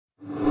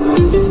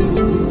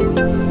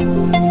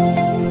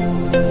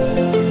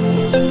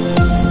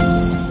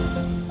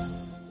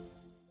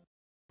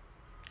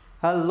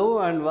Hello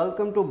and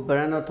welcome to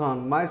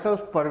Brrainothon.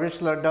 Myself Parvesh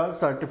Ladda,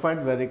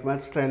 certified Vedic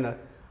maths trainer.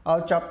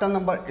 Our chapter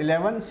number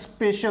 11,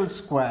 special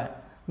square.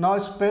 Now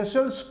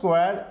special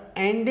square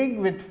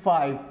ending with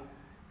 5.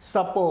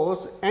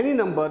 Suppose any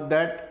number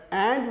that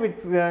ends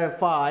with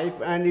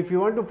 5, and if you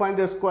want to find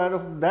the square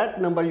of that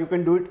number, you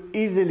can do it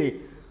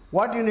easily.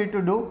 What you need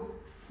to do?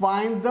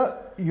 Find the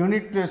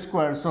unit place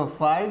square. So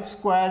 5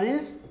 square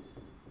is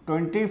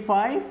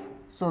 25.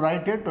 So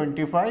write here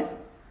 25.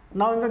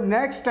 Now in the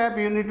next step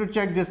you need to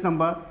check this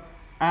number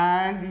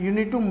and you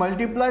need to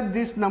multiply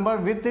this number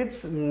with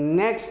its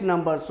next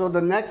number. So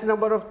the next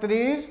number of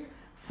 3 is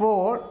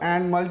 4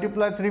 and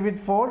multiply 3 with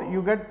 4,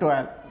 you get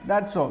 12.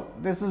 That's all.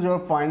 This is your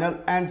final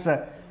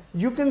answer.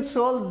 You can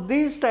solve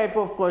this type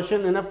of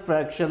question in a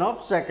fraction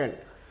of second.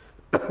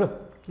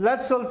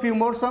 Let's solve few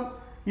more sum.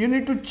 You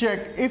need to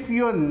check if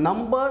your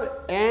number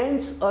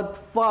ends at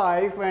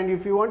 5 and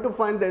if you want to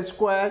find the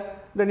square,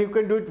 then you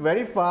can do it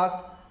very fast.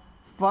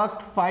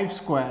 First 5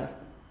 square.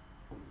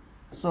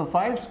 So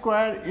 5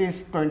 square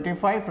is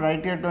 25,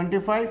 right here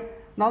 25.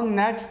 Now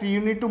next you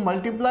need to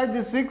multiply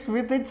the 6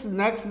 with its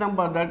next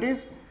number, that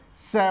is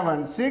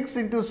 7. 6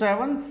 into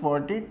 7,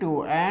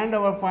 42, and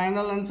our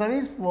final answer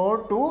is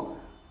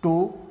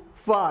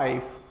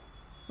 4225.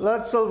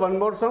 Let's solve one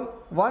more sum.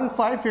 1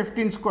 5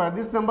 15 square.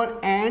 This number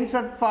ends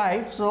at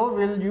 5, so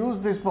we'll use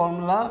this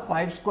formula.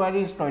 5 square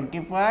is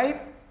 25.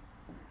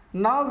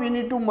 Now we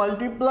need to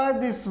multiply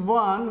this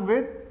one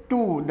with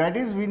 2, that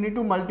is we need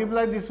to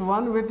multiply this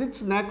 1 with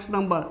its next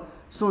number.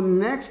 So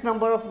next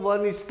number of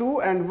 1 is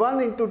 2 and 1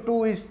 into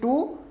 2 is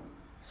 2.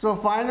 So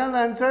final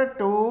answer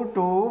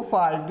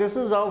 225. This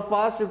is how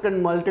fast you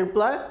can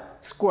multiply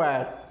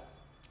square.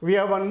 We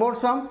have one more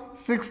sum,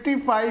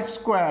 65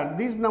 square.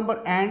 This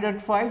number end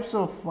at 5,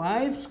 so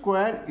 5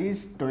 square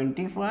is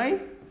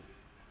 25.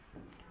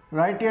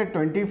 Right here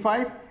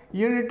 25.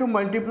 You need to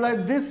multiply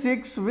this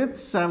 6 with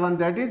 7,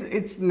 that is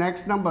its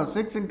next number.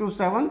 6 into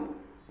 7,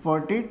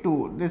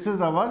 42. This is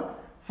our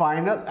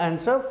final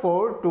answer,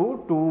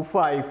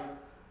 4225.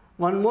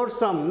 One more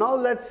sum. Now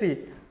let's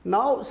see.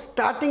 Now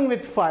starting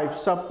with 5.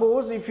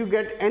 Suppose if you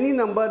get any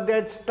number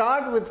that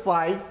start with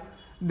 5,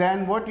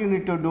 then what you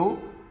need to do?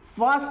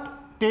 First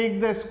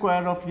take the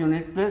square of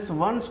unit place.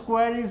 1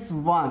 square is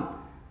 1.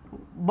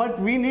 But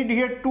we need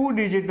here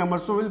 2-digit number.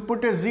 So we'll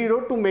put a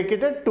 0 to make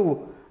it a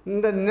 2.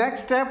 In the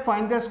next step,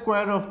 find the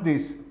square of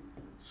this.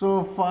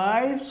 So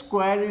 5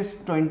 square is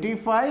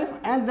 25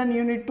 and then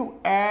you need to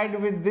add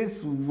with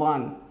this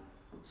 1.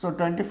 So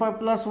 25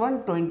 plus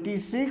 1,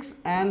 26,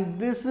 and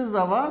this is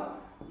our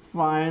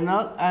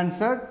final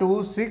answer,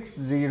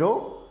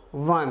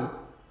 2601.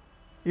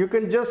 You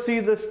can just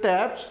see the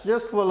steps,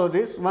 just follow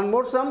this. One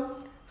more sum,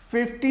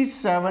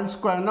 57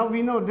 square. Now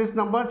we know this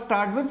number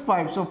starts with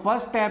 5. So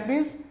first step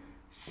is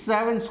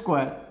 7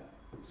 square.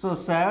 So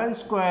 7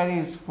 square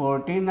is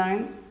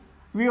 49.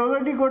 We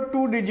already got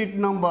 2-digit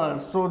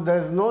number, so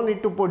there's no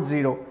need to put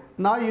 0.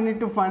 Now you need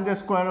to find the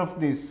square of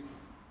this.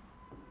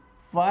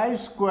 5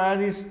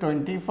 square is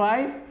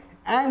 25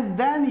 and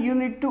then you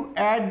need to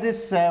add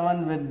this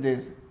 7 with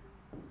this.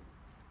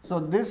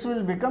 So this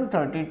will become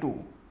 32.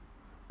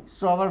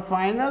 So our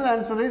final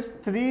answer is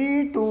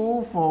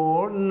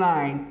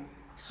 3249.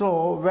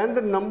 So when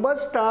the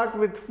numbers start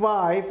with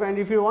 5 and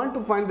if you want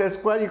to find the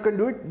square, you can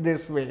do it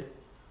this way.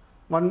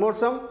 One more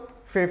sum.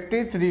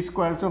 53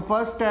 square. So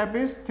first step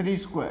is 3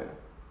 square.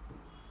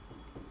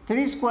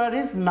 3 square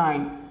is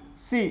 9.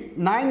 See,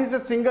 9 is a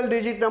single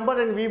digit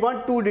number and we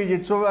want 2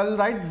 digits. So I'll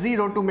write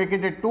 0 to make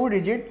it a 2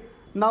 digit.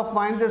 Now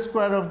find the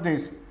square of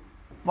this.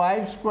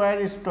 5 square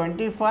is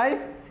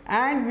 25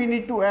 and we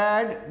need to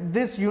add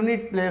this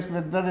unit place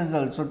with the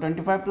result. So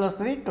 25 plus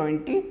 3,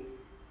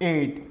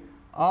 28.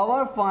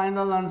 Our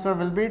final answer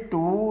will be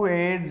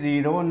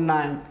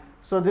 2809.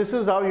 So this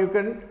is how you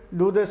can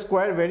do the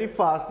square very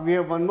fast. We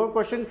have one more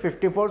question,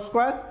 54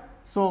 square.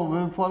 So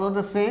we'll follow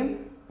the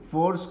same.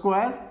 4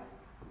 square,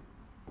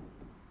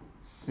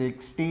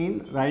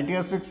 16, right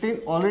here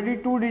 16, already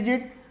 2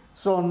 digit.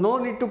 So no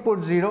need to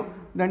put 0.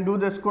 Then do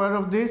the square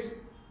of this.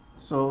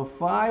 So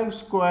 5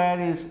 square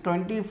is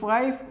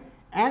 25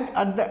 and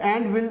at the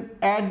end we'll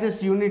add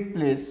this unit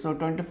place. So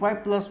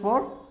 25 plus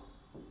 4,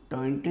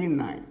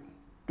 29.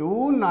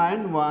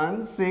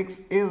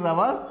 2916 is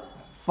our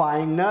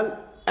final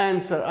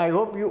answer. I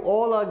hope you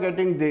all are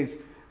getting this.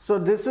 So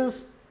this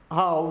is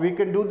how we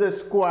can do the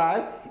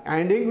square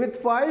ending with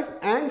 5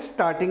 and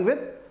starting with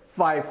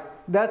 5.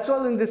 That's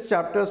all in this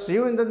chapter. See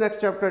you in the next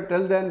chapter.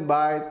 Till then,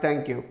 bye.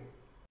 Thank you.